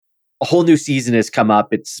a whole new season has come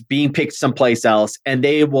up. It's being picked someplace else. And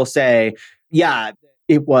they will say, yeah,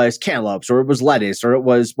 it was cantaloupes or it was lettuce or it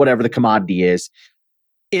was whatever the commodity is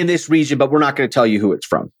in this region, but we're not going to tell you who it's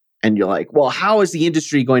from. And you're like, well, how is the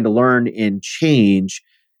industry going to learn and change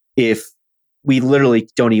if we literally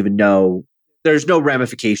don't even know? There's no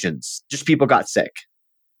ramifications. Just people got sick.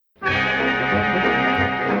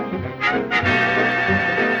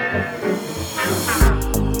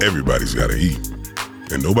 Everybody's got to eat,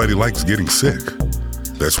 and nobody likes getting sick.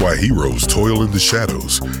 That's why Heroes toil in the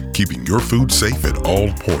shadows, keeping your food safe at all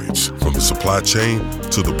points, from the supply chain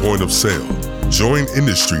to the point of sale. Join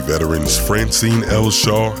industry veterans Francine L.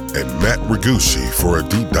 Shaw and Matt Ragucci for a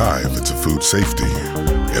deep dive into food safety.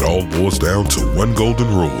 It all boils down to one golden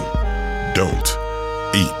rule: don't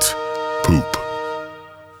eat poop.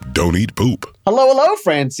 Don't eat poop. Hello,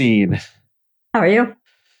 Francine. How are you?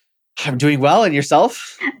 I'm doing well. And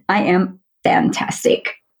yourself? I am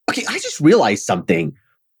fantastic. Okay, I just realized something.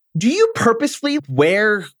 Do you purposefully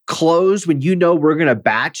wear clothes when you know we're going to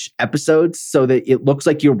batch episodes so that it looks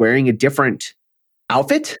like you're wearing a different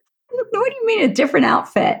outfit? What do you mean a different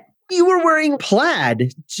outfit? You were wearing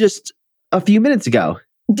plaid just a few minutes ago.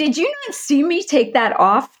 Did you not see me take that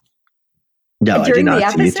off? No, I did during the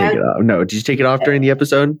not see you take episode? it off. No, did you take it off during the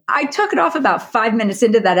episode? I took it off about 5 minutes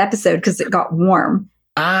into that episode because it got warm.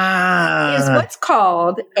 Is what's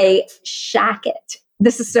called a shacket.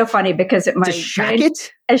 This is so funny because It's a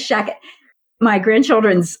shacket? A shacket. My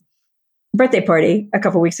grandchildren's birthday party a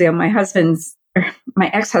couple weeks ago, my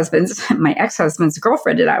ex-husband's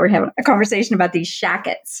girlfriend and I were having a conversation about these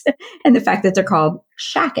shackets and the fact that they're called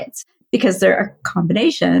shackets because they're a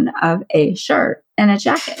combination of a shirt and a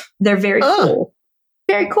jacket. They're very cool.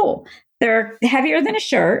 Very cool. They're heavier than a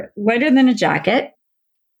shirt, lighter than a jacket.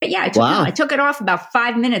 But yeah, I took it off about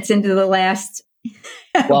 5 minutes into the last.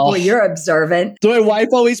 Boy, you're observant. So my wife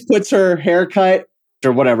always puts her haircut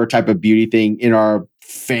or whatever type of beauty thing in our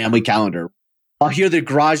family calendar. I'll hear the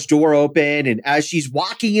garage door open, and as she's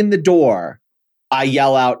walking in the door, I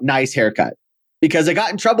yell out, "Nice haircut." Because I got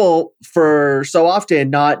in trouble for so often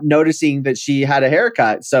not noticing that she had a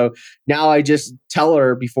haircut. So now I just tell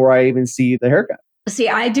her before I even see the haircut. See,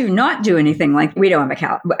 I do not do anything like we don't have a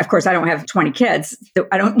calendar. Of course, I don't have 20 kids, so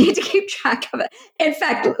I don't need to keep track of it. In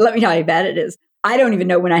fact, let me tell you how bad it is. I don't even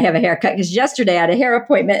know when I have a haircut because yesterday I had a hair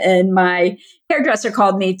appointment and my hairdresser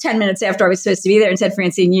called me 10 minutes after I was supposed to be there and said,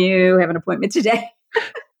 "Francine, you have an appointment today."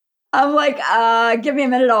 I'm like, give me a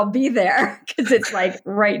minute, I'll be there because it's like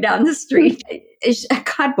right down the street.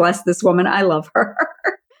 God bless this woman. I love her.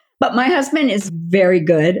 But my husband is very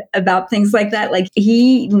good about things like that. Like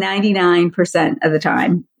he 99% of the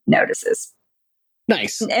time notices.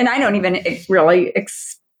 Nice. And I don't even really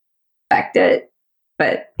expect it,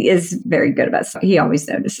 but he is very good about stuff. He always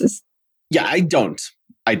notices. Yeah, I don't.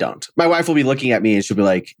 My wife will be looking at me and she'll be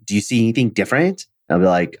like, "Do you see anything different?" I'll be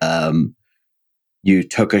like, "You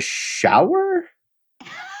took a shower?"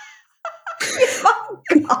 Oh,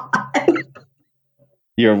 God.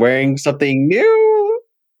 "You're wearing something new?"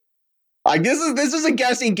 Like this is a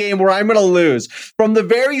guessing game where I'm going to lose. From the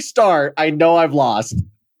very start, I know I've lost.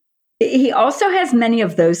 He also has many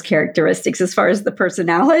of those characteristics as far as the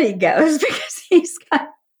personality goes because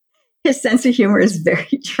his sense of humor is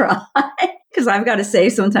very dry. Because I've got to say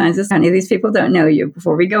sometimes, honey, these people don't know you.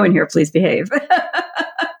 Before we go in here, please behave.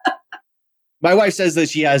 My wife says that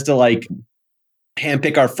she has to like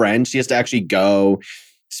handpick our friends. She has to actually go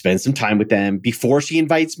spend some time with them before she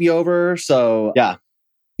invites me over. So yeah.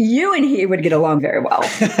 You and he would get along very well.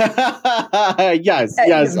 Yes.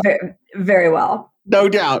 Very, very well. No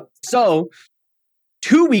doubt. So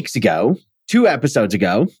 2 episodes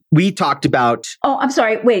ago, we talked about... Oh, I'm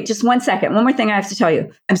sorry. Wait, just 1 second. One more thing I have to tell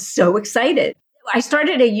you. I'm so excited. I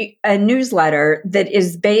started a newsletter that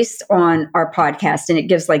is based on our podcast, and it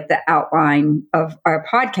gives like the outline of our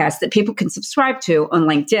podcast that people can subscribe to on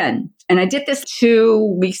LinkedIn. And I did this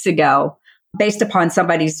 2 weeks ago based upon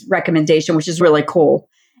somebody's recommendation, which is really cool.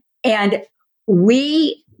 And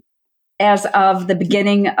we, as of the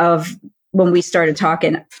beginning of when we started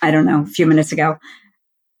talking, I don't know, a few minutes ago,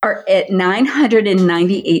 are at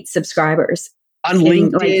 998 subscribers. On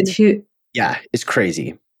LinkedIn? Yeah, it's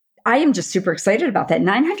crazy. I am just super excited about that.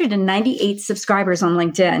 998 subscribers on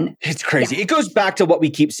LinkedIn. It's crazy. Yeah. It goes back to what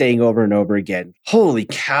we keep saying over and over again. Holy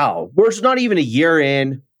cow. We're not even a year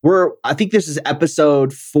in. I think this is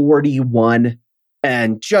episode 41.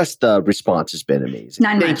 And just the response has been amazing.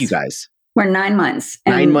 Thank you guys. We're 9 months.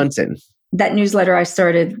 9 months in. That newsletter I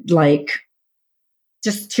started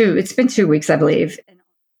it's been 2 weeks, I believe.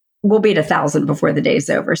 we'll be at 1,000 before the day's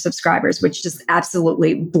over, subscribers, which just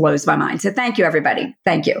absolutely blows my mind. So thank you, everybody.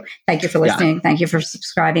 Thank you. Thank you for listening. Yeah. Thank you for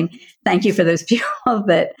subscribing. Thank you for those people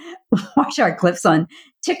that watch our clips on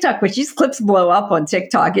TikTok, which these clips blow up on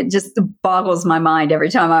TikTok. It just boggles my mind every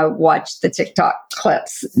time I watch the TikTok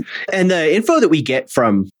clips. And the info that we get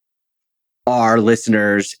from our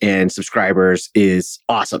listeners and subscribers is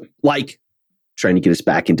awesome. Like trying to get us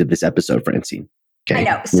back into this episode, Francine. Okay. I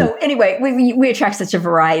know. So anyway, we attract such a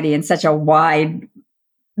variety and such a wide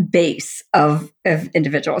base of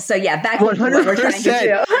individuals. So yeah, back to what we're trying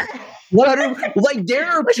to do. 100, like there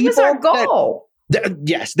are which people was our goal.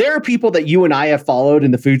 Yes, there are people that you and I have followed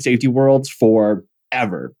in the food safety worlds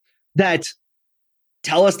forever that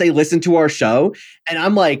tell us they listen to our show. And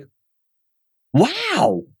I'm like,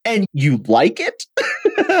 wow. And you like it?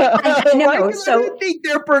 I know. So I think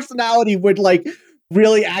their personality would like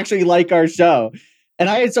really actually like our show. And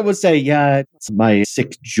I had someone say, yeah, my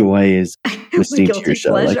sick joy is listening to your show.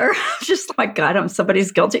 Pleasure. Like, I'm just like, God, I'm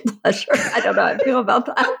somebody's guilty pleasure. I don't know how I feel about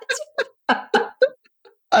that.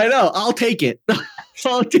 I know. I'll take it.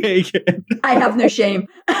 I'll take it. I have no shame.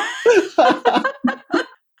 I'm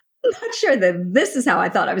not sure that this is how I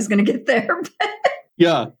thought I was going to get there.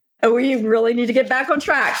 Yeah. We really need to get back on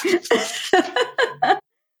track.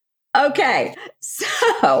 Okay.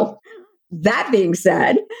 So that being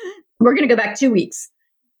said, we're going to go back 2 weeks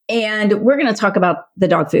and we're going to talk about the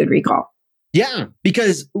dog food recall. Yeah,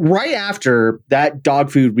 because right after that dog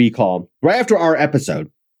food recall, right after our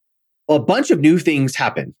episode, a bunch of new things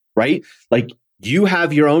happen, right? Like you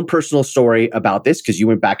have your own personal story about this because you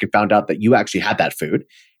went back and found out that you actually had that food.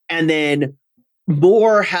 And then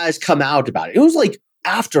more has come out about it. It was like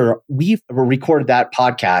after we recorded that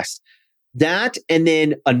podcast, that and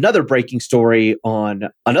then another breaking story on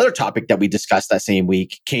another topic that we discussed that same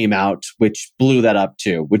week came out, which blew that up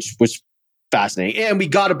too, which was fascinating. And we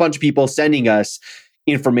got a bunch of people sending us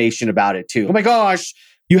information about it too. Oh my gosh,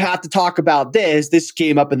 you have to talk about this. This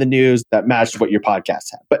came up in the news that matched what your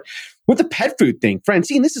podcast had. But with the pet food thing,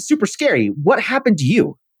 Francine, this is super scary. What happened to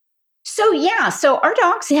you? So our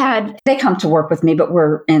dogs they come to work with me, but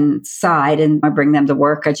we're inside and I bring them to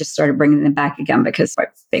work. I just started bringing them back again because my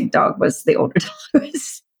big dog was the older dog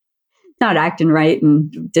was not acting right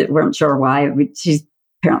and weren't sure why. She's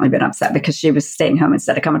apparently been upset because she was staying home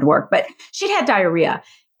instead of coming to work, but she'd had diarrhea.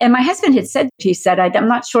 And my husband he said, I'm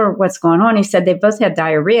not sure what's going on. He said, they both had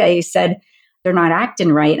diarrhea. He said, they're not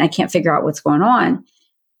acting right. And I can't figure out what's going on.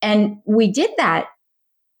 And we did that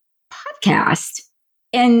podcast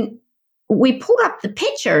and we pulled up the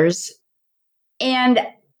pictures and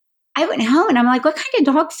I went home and I'm like, what kind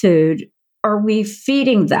of dog food are we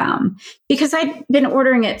feeding them? Because I'd been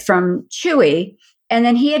ordering it from Chewy and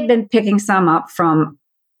then he had been picking some up from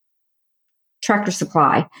Tractor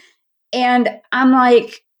Supply. And I'm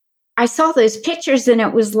like, I saw those pictures and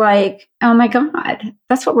it was like, oh my God,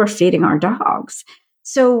 that's what we're feeding our dogs.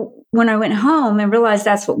 So when I went home and realized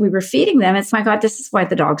that's what we were feeding them, it's my God, this is why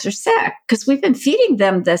the dogs are sick. Because we've been feeding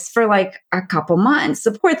them this for like a couple months.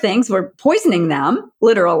 The poor things, we're poisoning them,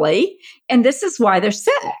 literally. And this is why they're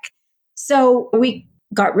sick. So we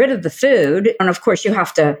got rid of the food. And of course, you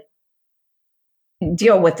have to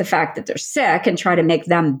deal with the fact that they're sick and try to make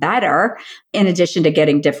them better. In addition to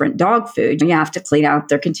getting different dog food, you have to clean out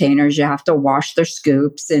their containers. You have to wash their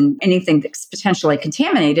scoops and anything that's potentially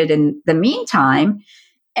contaminated in the meantime.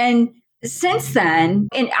 And since then,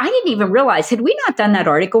 and I didn't even realize, had we not done that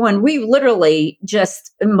article, and we literally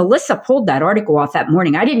Melissa pulled that article off that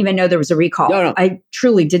morning. I didn't even know there was a recall. No. I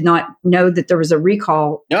truly did not know that there was a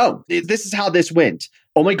recall. No, this is how this went.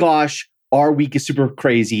 Oh my gosh, our week is super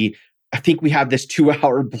crazy. I think we have this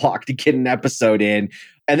 2-hour block to get an episode in.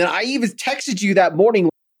 And then I even texted you that morning,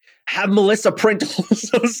 have Melissa print all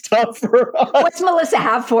this stuff for us. What's Melissa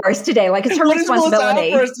have for us today? Like it's her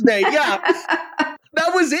responsibility. Melissa have for us today? Yeah.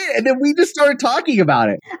 That was it. And then we just started talking about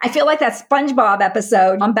it. I feel like that SpongeBob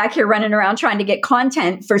episode. I'm back here running around trying to get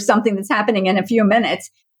content for something that's happening in a few minutes.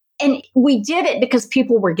 And we did it because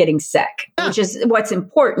people were getting sick, which is what's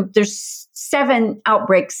important. There's 7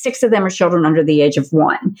 outbreaks. 6 of them are children under the age of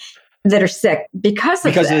 1 that are sick because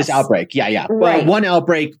of this outbreak. Yeah. Right. Well, 1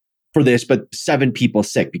 outbreak for this, but 7 people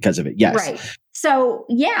sick because of it. Yes. Right. So,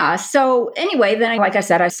 yeah. So anyway, then, like I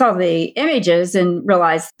said, I saw the images and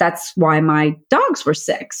realized that's why my dogs were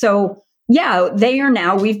sick. So yeah, they are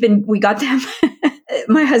now, we got them.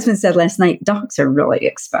 My husband said last night, dogs are really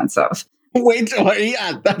expensive. Wait till,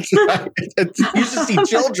 yeah, that's right. You should see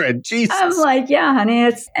children. Jesus. I'm like, yeah,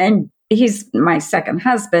 honey, and he's my second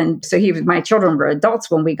husband. So my children were adults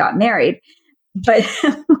when we got married, but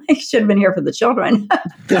I should have been here for the children.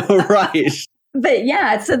 Right. But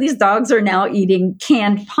yeah, so these dogs are now eating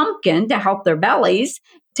canned pumpkin to help their bellies,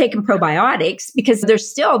 taking probiotics because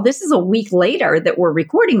this is a week later that we're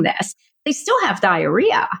recording this. They still have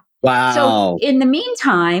diarrhea. Wow. So in the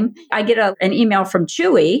meantime, I get an email from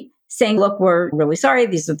Chewy saying, look, we're really sorry.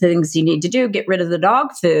 These are the things you need to do. Get rid of the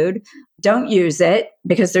dog food. Don't use it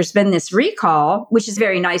because there's been this recall, which is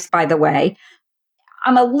very nice, by the way.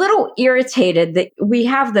 I'm a little irritated that we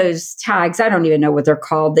have those tags. I don't even know what they're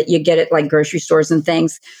called that you get at like grocery stores and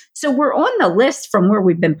things. So we're on the list from where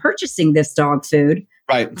we've been purchasing this dog food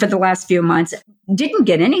for the last few months. Didn't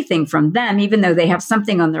get anything from them, even though they have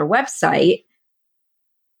something on their website.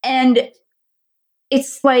 And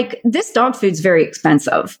it's like this dog food's very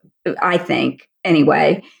expensive, I think,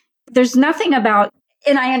 anyway. There's nothing about,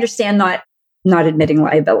 and I understand not admitting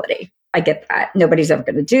liability. I get that. Nobody's ever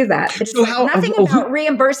going to do that. But So nothing about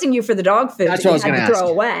reimbursing you for the dog food That's that what you I was had to gonna throw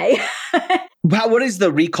away. What is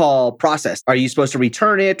the recall process? Are you supposed to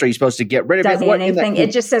return it? Are you supposed to get rid of Doesn't it? anything.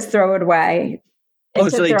 It just says throw it away. Oh,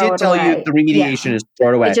 so they did tell you the remediation is throw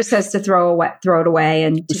it away. It just says to throw it away,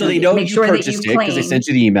 and so they know make you sure that purchased you it because they sent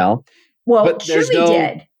you the email. Well, but Chewy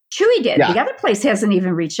did. Chewy did. Yeah. The other place hasn't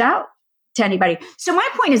even reached out to anybody. So my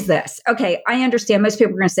point is this. Okay, I understand most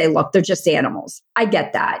people are going to say, look, they're just animals. I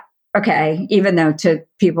get that. Okay, even though to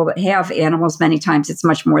people that have animals, many times it's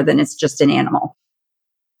much more than it's just an animal.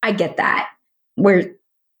 I get that. We're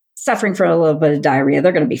suffering from a little bit of diarrhea.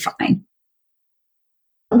 They're going to be fine.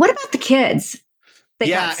 What about the kids?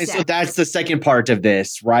 Yeah, and so that's the second part of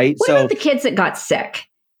this, right? What about the kids that got sick?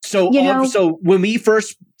 So, so when we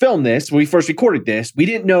first filmed this, when we first recorded this, we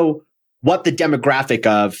didn't know what the demographic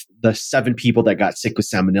of the 7 people that got sick with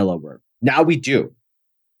salmonella were. Now we do.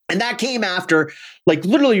 And that came after, like,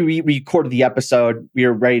 literally we recorded the episode, we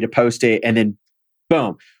were ready to post it, and then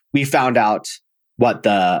boom, we found out what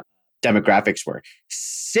the demographics were.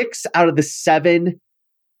 6 out of the 7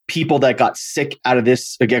 people that got sick out of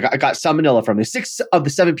this, got salmonella from this, 6 of the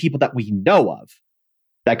 7 people that we know of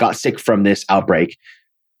that got sick from this outbreak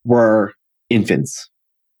were infants,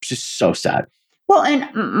 which is so sad. Well,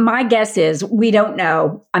 and my guess is, we don't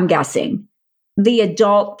know, I'm guessing, the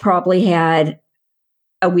adult probably had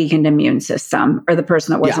a weakened immune system, or the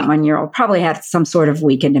person that wasn't 1 year old probably had some sort of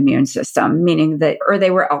weakened immune system, meaning that, or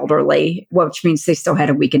they were elderly, which means they still had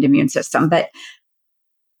a weakened immune system. But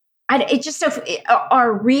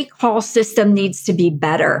our recall system needs to be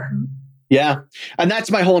better. Yeah. And that's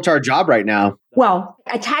my whole entire job right now. Well,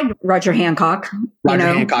 I tagged Roger Hancock.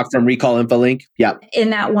 Hancock from Recall InfoLink. Yeah.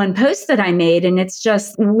 In that one post that I made. And it's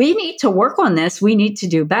just, we need to work on this. We need to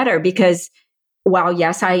do better because, while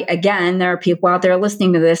yes, there are people out there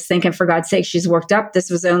listening to this thinking, for God's sake, she's worked up. This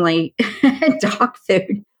was only dog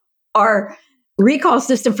food. Our recall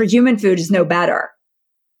system for human food is no better.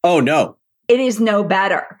 Oh, no. It is no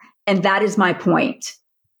better. And that is my point.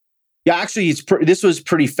 Yeah, actually, this was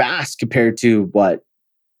pretty fast compared to what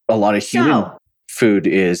a lot of human food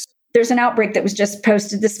is. There's an outbreak that was just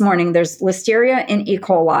posted this morning. There's Listeria and E.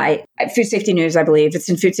 coli at Food Safety News, I believe. It's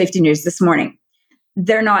in Food Safety News this morning.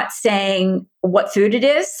 They're not saying what food it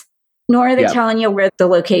is, nor are they telling you where the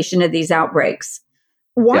location of these outbreaks.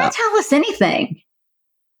 Why tell us anything?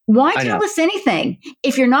 Why tell us anything?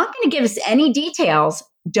 If you're not going to give us any details,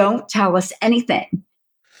 don't tell us anything.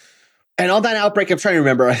 And on that outbreak, I'm trying to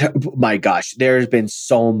remember, my gosh, there's been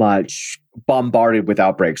so much bombarded with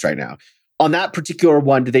outbreaks right now. On that particular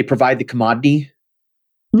one, did they provide the commodity?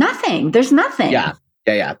 Nothing. There's nothing. Yeah.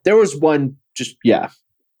 There was one,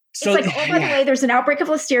 So, it's like, by the way, there's an outbreak of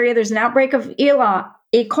Listeria. There's an outbreak of E.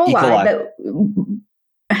 coli. But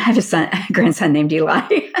I have a grandson named Eli.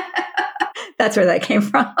 That's where that came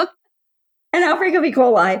from. An outbreak of E.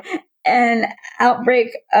 coli, an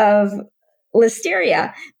outbreak of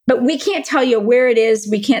Listeria. But we can't tell you where it is.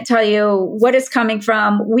 We can't tell you what it's coming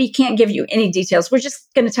from. We can't give you any details. We're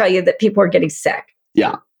just going to tell you that people are getting sick.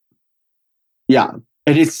 Yeah.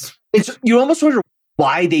 And it's you almost wonder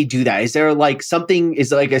why they do that. Is there like something,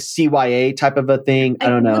 is it like a CYA type of a thing? I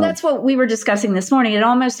don't know. Well, that's what we were discussing this morning. It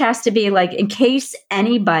almost has to be like, in case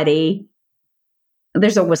anybody,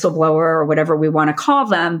 there's a whistleblower or whatever we want to call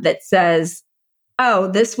them, that says,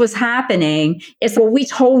 oh, this was happening. It's, well, we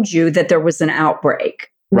told you that there was an outbreak.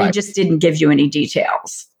 We just didn't give you any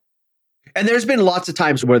details. And there's been lots of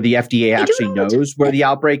times where the FDA actually knows where the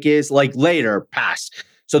outbreak is, like later, past.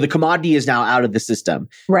 So the commodity is now out of the system.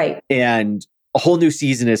 Right. And a whole new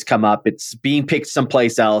season has come up. It's being picked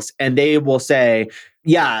someplace else. And they will say,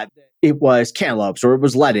 yeah, it was cantaloupes, or it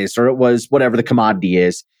was lettuce, or it was whatever the commodity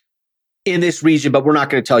is in this region, but we're not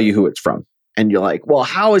going to tell you who it's from. And you're like, well,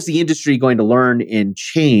 how is the industry going to learn and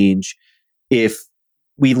change if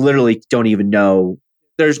we literally don't even know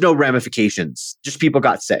there's no ramifications. Just people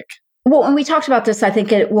got sick. Well, and we talked about this, I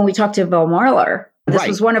think, when we talked to Bill Marler. This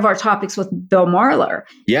was one of our topics with Bill Marler.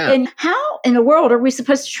 Yeah. And how in the world are we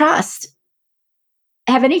supposed to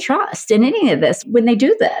have any trust in any of this when they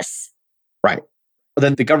do this? Right. But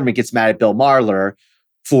then the government gets mad at Bill Marler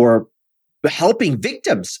for helping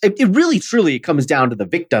victims. It really, truly comes down to the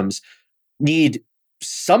victims need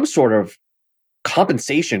some sort of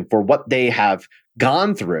compensation for what they have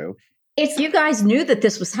gone through. It's you guys knew that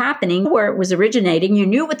this was happening, where it was originating. You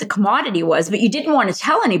knew what the commodity was, but you didn't want to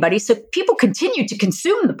tell anybody. So people continued to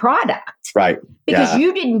consume the product. Right. Because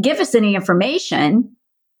you didn't give us any information.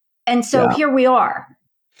 And so here we are.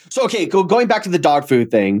 So, okay, going back to the dog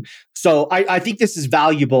food thing. So I think this is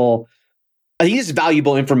valuable. I think this is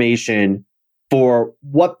valuable information for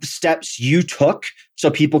what steps you took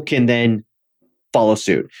so people can then follow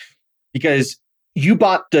suit. Because you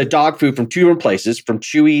bought the dog food from two different places, from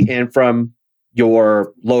Chewy and from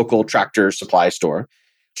your local Tractor Supply store.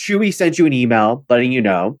 Chewy sent you an email letting you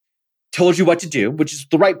know, told you what to do, which is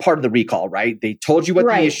the right part of the recall, right? They told you what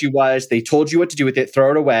the issue was. They told you what to do with it,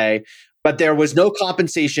 throw it away. But there was no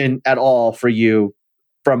compensation at all for you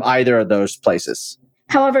from either of those places.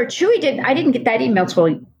 However, I didn't get that email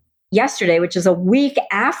till yesterday, which is a week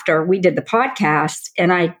after we did the podcast,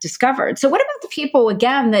 and I discovered. So what about the people,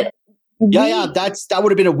 again, that... that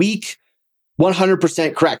would have been a week,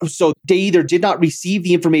 100% correct. So they either did not receive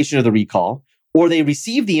the information of the recall, or they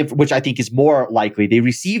received which I think is more likely, they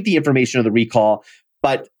received the information of the recall,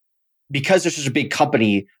 but because they're such a big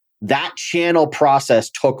company, that channel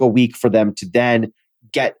process took a week for them to then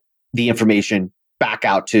get the information back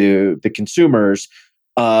out to the consumers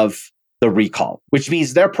of the recall, which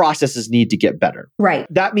means their processes need to get better. Right.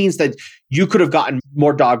 That means that you could have gotten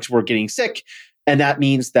more dogs were getting sick, and that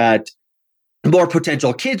means that more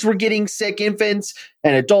potential kids were getting sick, infants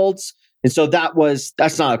and adults. And so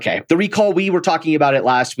that's not okay. The recall, we were talking about it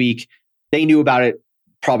last week. They knew about it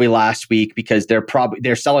probably last week because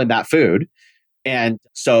they're selling that food. And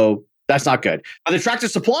so that's not good. At the Tractor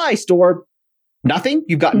Supply store, nothing.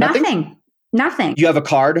 You've got nothing. Nothing. You have a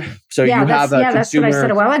card. So you have a consumer. That's what I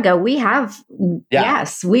said a while ago. We have,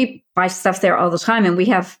 yes, we buy stuff there all the time. And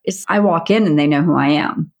I walk in and they know who I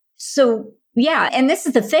am. So yeah. And this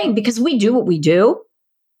is the thing, because we do what we do.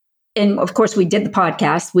 And of course, we did the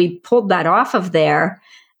podcast. We pulled that off of there.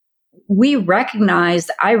 I recognized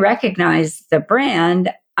the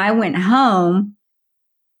brand. I went home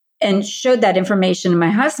and showed that information to my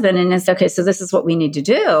husband. And it's okay, so this is what we need to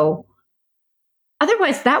do.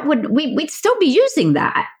 Otherwise, we'd still be using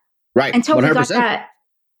that. Right. Until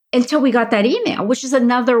 100%. we got that email, which is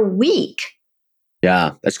another week.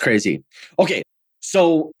 Yeah, that's crazy. Okay.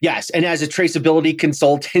 So yes, and as a traceability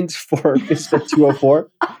consultant for FSMA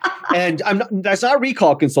 204, and that's not a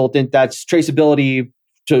recall consultant, that's traceability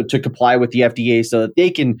to comply with the FDA so that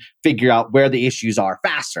they can figure out where the issues are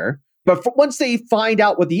faster. But once they find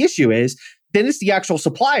out what the issue is, then it's the actual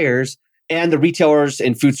suppliers and the retailers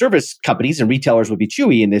and food service companies, and retailers would be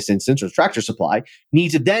Chewy in this instance, or Tractor Supply, need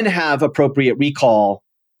to then have appropriate recall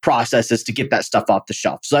processes to get that stuff off the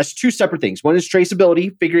shelf. So that's two separate things. One is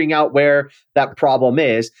traceability, figuring out where that problem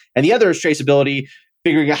is. And the other is traceability,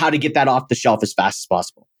 figuring out how to get that off the shelf as fast as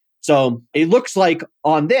possible. So it looks like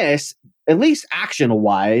on this, at least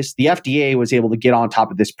action-wise, the FDA was able to get on top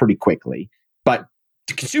of this pretty quickly. But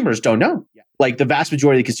the consumers don't know. Like the vast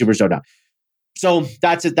majority of the consumers don't know. So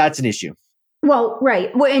that's an issue. Well,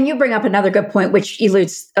 right. Well, and you bring up another good point, which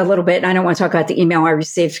eludes a little bit. And I don't want to talk about the email I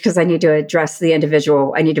received because I need to address the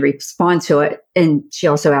individual. I need to respond to it. And she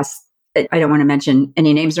also asked, I don't want to mention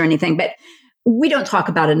any names or anything, but we don't talk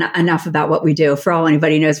about enough about what we do. For all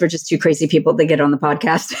anybody knows, we're just two crazy people that get on the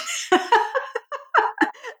podcast.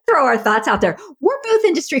 Throw our thoughts out there. We're both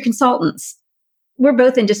industry consultants.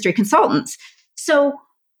 So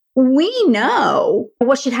we know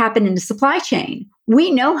what should happen in the supply chain.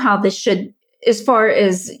 We know how this should, as far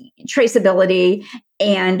as traceability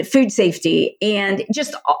and food safety, and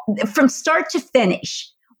just from start to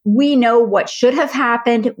finish, we know what should have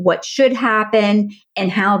happened, what should happen,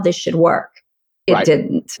 and how this should work. It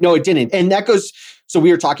didn't. No, it didn't. And that goes, so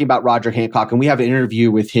we were talking about Roger Hancock, and we have an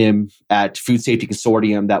interview with him at Food Safety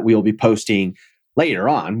Consortium that we'll be posting later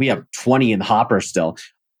on. We have 20 in the hopper still,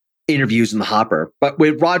 interviews in the hopper. But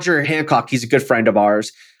with Roger Hancock, he's a good friend of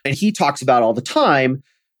ours, and he talks about all the time,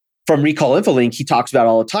 from Recall Infolink, he talks about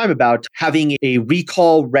all the time about having a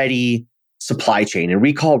recall-ready supply chain and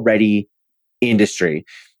recall-ready industry.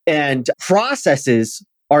 And processes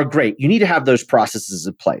are great. You need to have those processes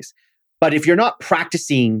in place. But if you're not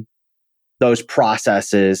practicing those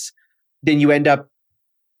processes, then you end up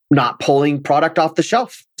not pulling product off the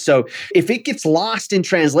shelf. So if it gets lost in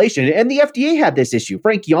translation, and the FDA had this issue,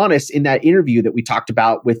 Frank Giannis in that interview that we talked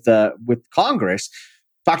about with Congress,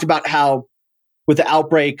 talked about how with the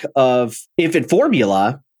outbreak of infant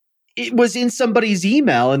formula, it was in somebody's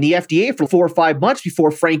email in the FDA for 4 or 5 months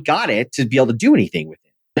before Frank got it to be able to do anything with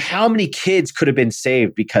it. How many kids could have been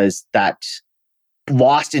saved because that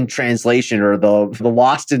lost in translation or the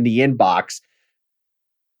lost in the inbox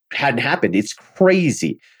hadn't happened? It's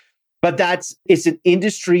crazy. But it's an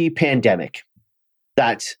industry pandemic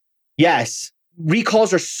that, yes,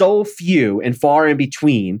 recalls are so few and far in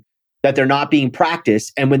between that they're not being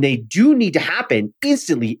practiced. And when they do need to happen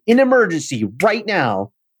instantly in emergency right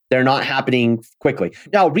now, they're not happening quickly.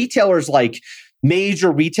 Now, retailers like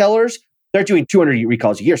major retailers, they're doing 200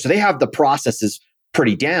 recalls a year. So they have the processes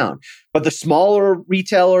pretty down. But the smaller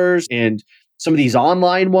retailers and some of these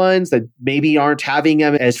online ones that maybe aren't having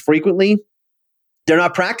them as frequently, they're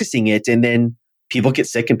not practicing it. And then people get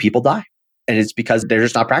sick and people die. And it's because they're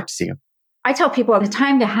just not practicing them. I tell people the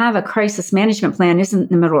time to have a crisis management plan isn't in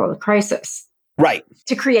the middle of the crisis. Right.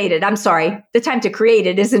 To create it. I'm sorry. The time to create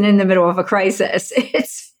it isn't in the middle of a crisis.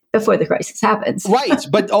 It's before the crisis happens. Right.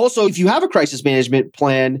 But also, if you have a crisis management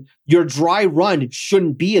plan, your dry run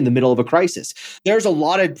shouldn't be in the middle of a crisis. There's a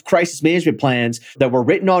lot of crisis management plans that were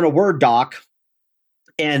written on a Word doc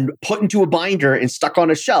and put into a binder and stuck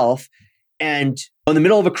on a shelf. And in the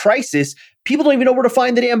middle of a crisis, people don't even know where to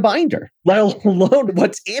find the damn binder, let alone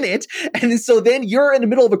what's in it. And so then you're in the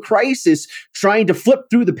middle of a crisis trying to flip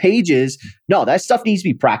through the pages. No, that stuff needs to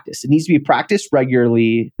be practiced. It needs to be practiced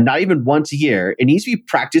regularly, not even once a year. It needs to be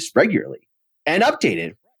practiced regularly and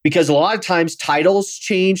updated because a lot of times titles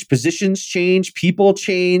change, positions change, people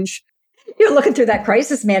change. You're looking through that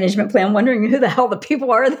crisis management plan, wondering who the hell the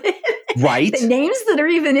people are. Right. The names that are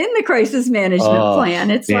even in the crisis management plan.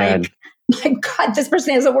 It's man. Like, my God, this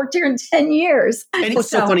person hasn't worked here in 10 years. And what's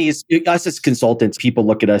so funny is us as consultants, people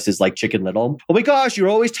look at us as like Chicken Little. Oh my gosh, you're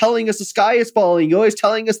always telling us the sky is falling. You're always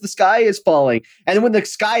telling us the sky is falling. And then when the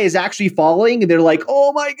sky is actually falling, and they're like,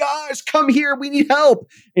 oh my gosh, come here, we need help.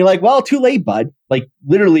 And you're like, well, too late, bud. Like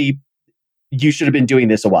literally, you should have been doing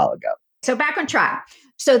this a while ago. So back on track.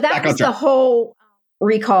 So that was the whole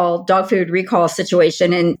recall, dog food recall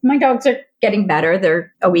situation. And my dogs are getting better.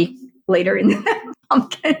 They're a week later in the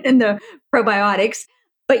pumpkin and the probiotics.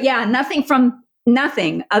 But yeah, nothing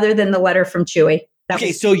other than the letter from Chewy.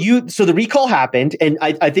 So the recall happened. And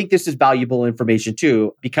I think this is valuable information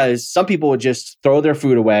too, because some people would just throw their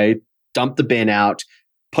food away, dump the bin out,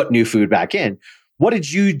 put new food back in. What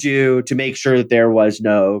did you do to make sure that there was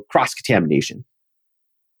no cross-contamination?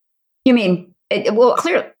 You mean, well,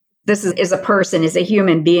 clearly, this is a person, is a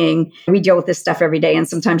human being. We deal with this stuff every day. And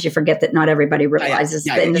sometimes you forget that not like realizes.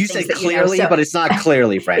 You say clearly, but it's not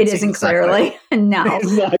clearly, Francine. It isn't clearly. No.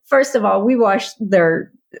 First of all, we wash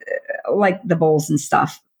their, like the bowls and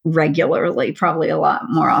stuff regularly, probably a lot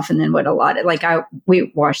more often than what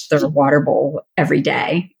we wash their water bowl every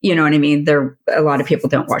day. You know what I mean? A lot of people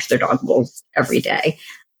don't wash their dog bowls every day.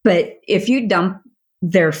 But if you dump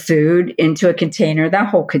their food into a container, that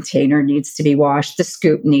whole container needs to be washed. The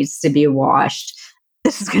scoop needs to be washed.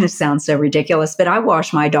 This is going to sound so ridiculous, but I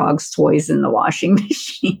wash my dog's toys in the washing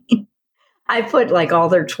machine. I put like all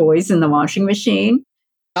their toys in the washing machine.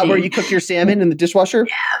 Where you cook your salmon in the dishwasher?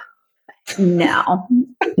 No.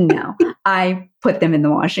 I put them in the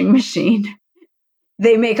washing machine.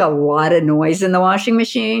 They make a lot of noise in the washing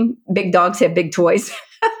machine. Big dogs have big toys.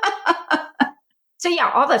 So yeah,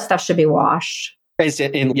 all that stuff should be washed.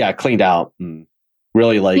 And cleaned out.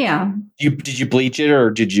 Really did you bleach it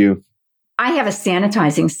or did you? I have a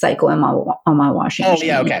sanitizing cycle on my washing machine. Oh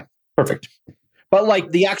yeah, okay. Perfect. But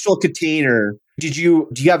like the actual container, do you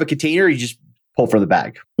have a container or you just pull from the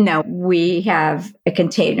bag? No, we have a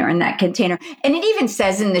container in that container. And it even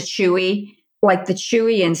says in the Chewy, like the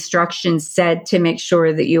Chewy instructions said to make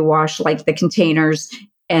sure that you wash like the containers.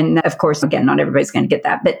 And of course, again, not everybody's going to get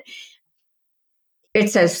that, but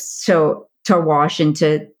it says so to wash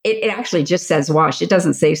into it actually just says wash. It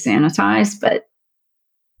doesn't say sanitize, but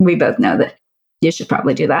we both know that you should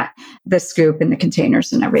probably do that. The scoop and the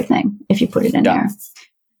containers and everything, if you put it in there.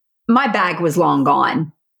 My bag was long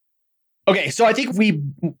gone. Okay, so I think we've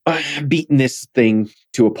beaten this thing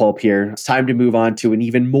to a pulp here. It's time to move on to an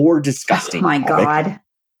even more disgusting topic. God.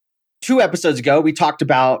 2 episodes ago, we talked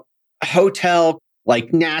about hotel,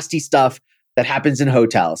 like nasty stuff that happens in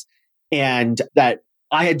hotels. And that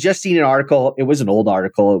I had just seen an article. It was an old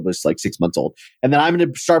article. It was like 6 months old. And then I'm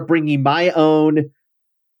going to start bringing my own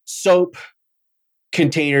soap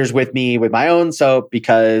containers with me with my own soap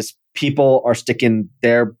because people are sticking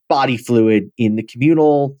their body fluid in the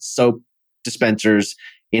communal soap dispensers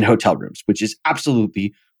in hotel rooms, which is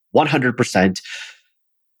absolutely 100%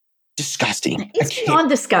 disgusting. It's beyond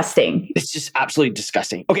disgusting. It's just absolutely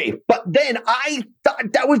disgusting. Okay, but then I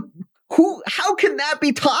thought that was how can that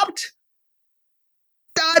be topped?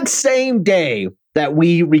 That same day that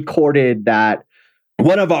we recorded that,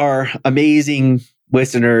 one of our amazing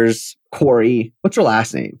listeners, Corey, what's her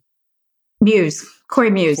last name? Muse. Corey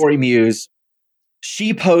Muse. Corey Muse.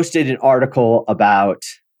 She posted an article about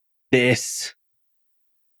this.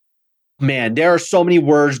 Man, there are so many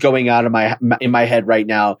words going out of in my head right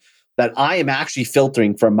now that I am actually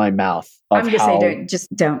filtering from my mouth. I'm just saying,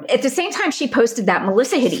 don't. At the same time she posted that,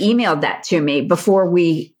 Melissa had emailed that to me before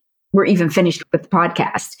we were even finished with the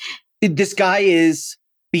podcast. This guy is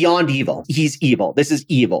beyond evil. He's evil. This is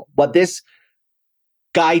evil. What this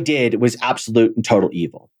guy did was absolute and total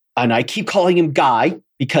evil. And I keep calling him Guy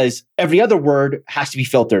because every other word has to be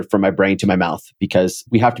filtered from my brain to my mouth because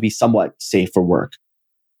we have to be somewhat safe for work.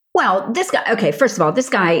 Well, this guy, okay, first of all, this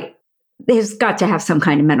guy has got to have some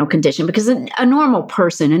kind of mental condition because a normal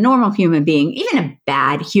person, a normal human being, even a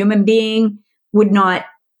bad human being would not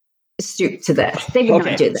stoop to this. They would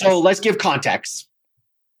not do this. So let's give context.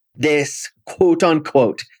 This quote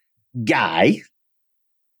unquote guy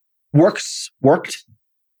worked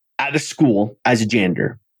at a school as a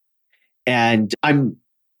janitor. And I'm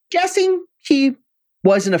guessing he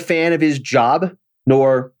wasn't a fan of his job,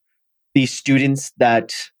 nor the students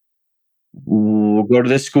that go to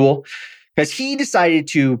this school, because he decided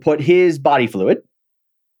to put his body fluid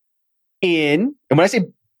in. And when I say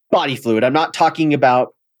body fluid, I'm not talking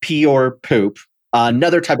about pee or poop,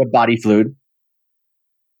 another type of body fluid,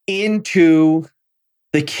 into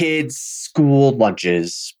the kids' school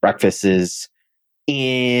lunches, breakfasts,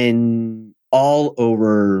 in all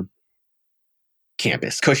over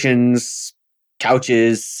campus, cushions,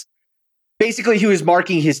 couches. Basically, he was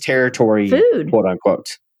marking his territory, food, quote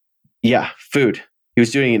unquote. Yeah, food. He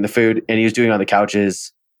was doing it in the food, and he was doing it on the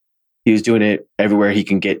couches. He was doing it everywhere he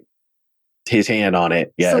can get his hand on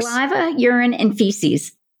it. Yes. Saliva, urine, and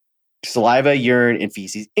feces. Saliva, urine, and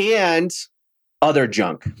feces, and other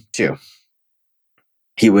junk too.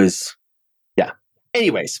 He was, yeah.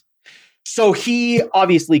 Anyways, so he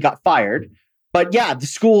obviously got fired. But yeah,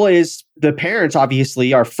 the parents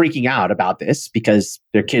obviously are freaking out about this because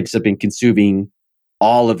their kids have been consuming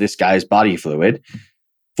all of this guy's body fluid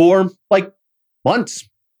for like months.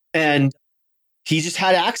 And he just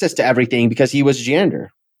had access to everything because he was a janitor.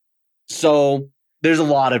 So there's a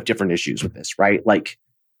lot of different issues with this, right? Like,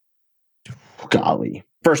 golly.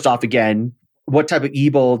 First off, again, what type of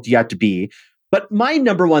evil do you have to be? But my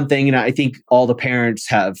number one thing, and I think all the parents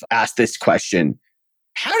have asked this question,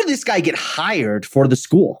 how did this guy get hired for the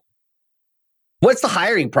school? What's the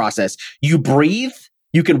hiring process? You breathe,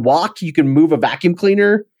 you can walk, you can move a vacuum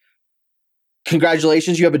cleaner.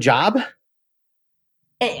 Congratulations, you have a job.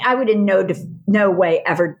 I would in no way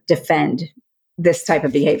ever defend this type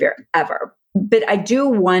of behavior ever. But I do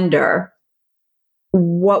wonder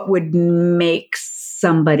what would make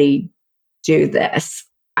somebody do this.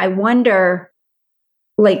 I wonder,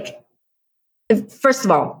 like, first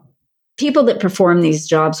of all, people that perform these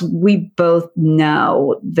jobs, we both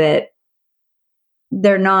know that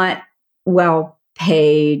they're not well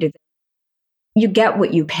paid. You get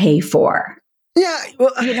what you pay for. Yeah,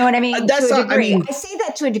 well, you know what I mean. That's to a not, degree. I mean, I say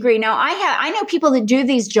that to a degree. Now, I know people that do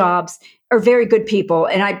these jobs are very good people,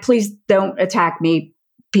 and please don't attack me,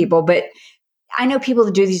 people. But I know people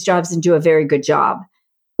that do these jobs and do a very good job.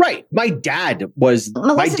 Right. My dad was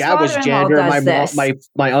janitor.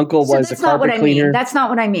 My uncle was a carpet cleaner. That's not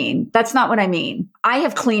what I mean. I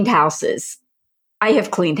have cleaned houses.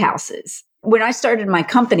 When I started my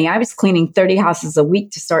company, I was cleaning 30 houses a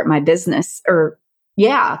week to start my business.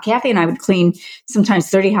 Kathy and I would clean sometimes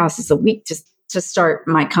 30 houses a week to start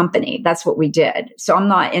my company. That's what we did. So I'm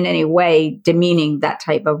not in any way demeaning that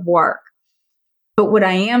type of work. But what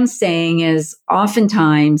I am saying is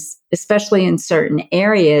oftentimes, especially in certain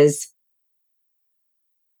areas,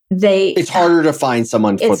 it's harder to find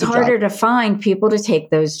someone for the job. It's harder to find people to take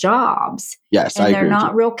those jobs. Yes, and they're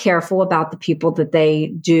not real careful about the people that they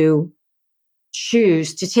do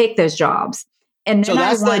choose to take those jobs. And then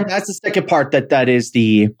that's the second part that is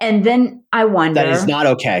the. And then I wonder, that is not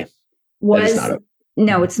okay.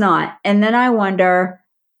 No, it's not. And then I wonder,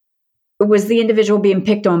 was the individual being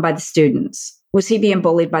picked on by the students? Was he being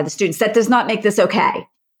bullied by the students? That does not make this okay.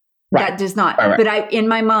 Right. That does not. Right. But in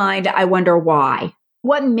my mind, I wonder why.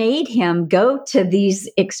 What made him go to these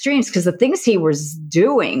extremes? Because the things he was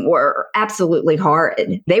doing were absolutely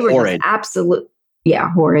horrid. They were horrid.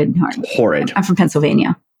 Horrid. Horrid. I'm from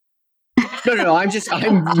Pennsylvania. No.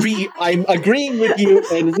 I'm agreeing with you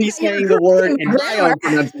and re-saying the word in my own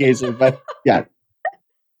pronunciation. But yeah,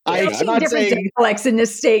 I'm not saying dialects in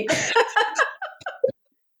this state.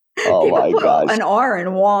 Oh People my put gosh! an R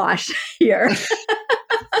in wash here.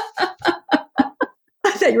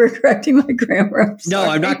 I thought you were correcting my grammar. No,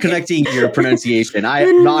 I'm not correcting your pronunciation.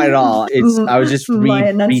 Not at all. I was just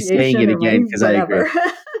re-saying it again because I agree.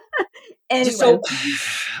 Anyway. So,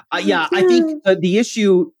 yeah, I think the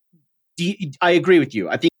issue. I agree with you.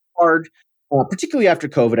 I think it's hard, particularly after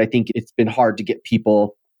COVID. I think it's been hard to get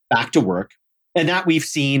people back to work, and that we've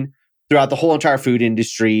seen throughout the whole entire food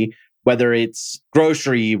industry, whether it's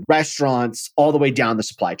grocery, restaurants, all the way down the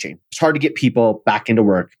supply chain. It's hard to get people back into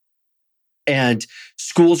work. And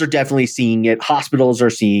schools are definitely seeing it. Hospitals are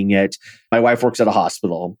seeing it. My wife works at a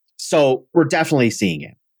hospital. So we're definitely seeing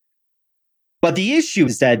it. But the issue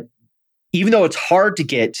is that even though it's hard to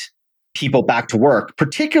get people back to work,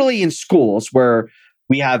 particularly in schools where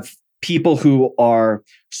we have people who are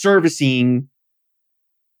servicing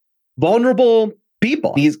vulnerable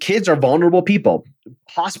people. These kids are vulnerable people.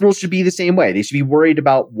 Hospitals should be the same way. They should be worried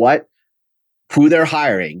about who they're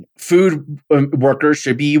hiring. Food workers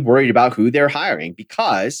should be worried about who they're hiring,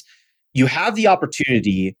 because you have the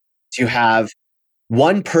opportunity to have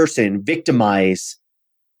one person victimize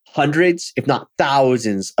hundreds, if not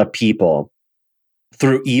thousands of people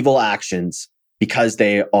through evil actions because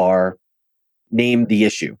they are named the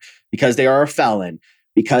issue, because they are a felon,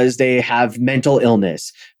 because they have mental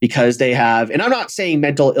illness, because they have, and I'm not saying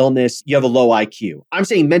mental illness, you have a low IQ. I'm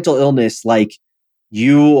saying mental illness like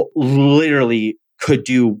you literally could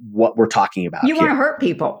do what we're talking about. You want to hurt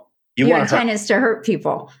people. Your intent is to hurt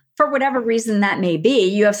people. For whatever reason that may be,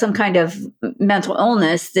 you have some kind of mental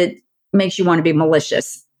illness that makes you want to be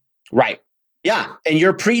malicious. Right. Yeah. And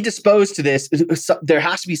you're predisposed to this. There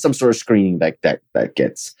has to be some sort of screening that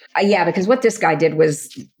gets. Yeah, because what this guy did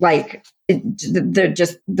was like,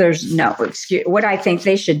 there's no excuse. What I think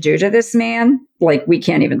they should do to this man, like, we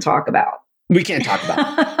can't even talk about. We can't talk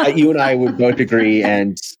about it. You and I would both agree.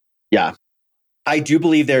 And yeah, I do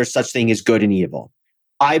believe there's such thing as good and evil.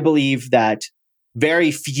 I believe that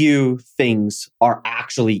very few things are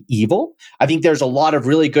actually evil. I think there's a lot of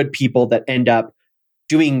really good people that end up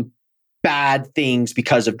doing bad things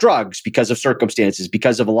because of drugs, because of circumstances,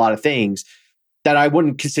 because of a lot of things that I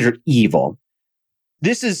wouldn't consider evil.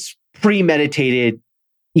 This is premeditated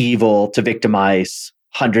evil to victimize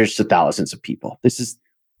hundreds to thousands of people. This is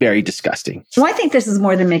very disgusting. Well, I think this is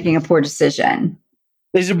more than making a poor decision.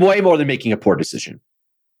 This is way more than making a poor decision.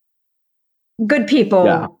 Good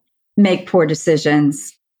people make poor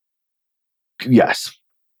decisions. Yes.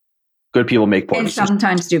 Good people make poor decisions. And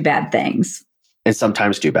sometimes do bad things.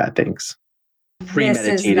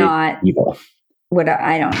 Premeditated this is not evil.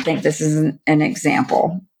 I don't think this is an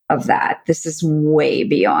example of that. This is way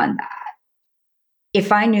beyond that.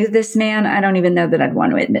 If I knew this man, I don't even know that I'd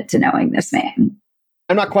want to admit to knowing this man.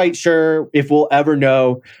 I'm not quite sure if we'll ever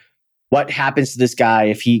know what happens to this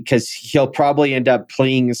guy because he'll probably end up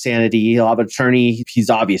pleading insanity. He'll have an attorney. He's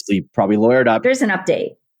obviously probably lawyered up. There's an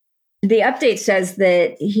update. The update says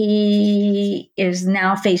that he is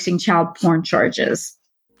now facing child porn charges.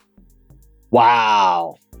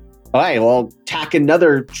 Wow. All right, well, tack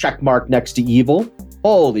another check mark next to evil.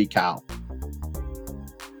 Holy cow.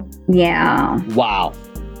 Yeah. Wow.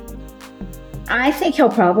 I think he'll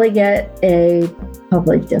probably get a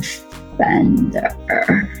public defender.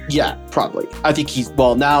 Yeah, probably. I think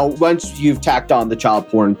now once you've tacked on the child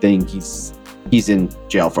porn thing, he's in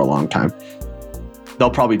jail for a long time. They'll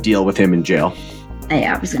probably deal with him in jail.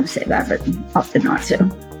 Yeah, I was going to say that, but opted not to.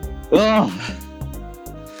 Oh.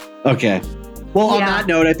 Okay. Well, on that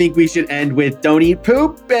note, I think we should end with don't eat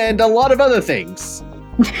poop and a lot of other things.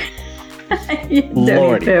 Don't eat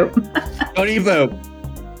poop. Don't eat poop.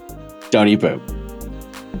 Don't eat poop.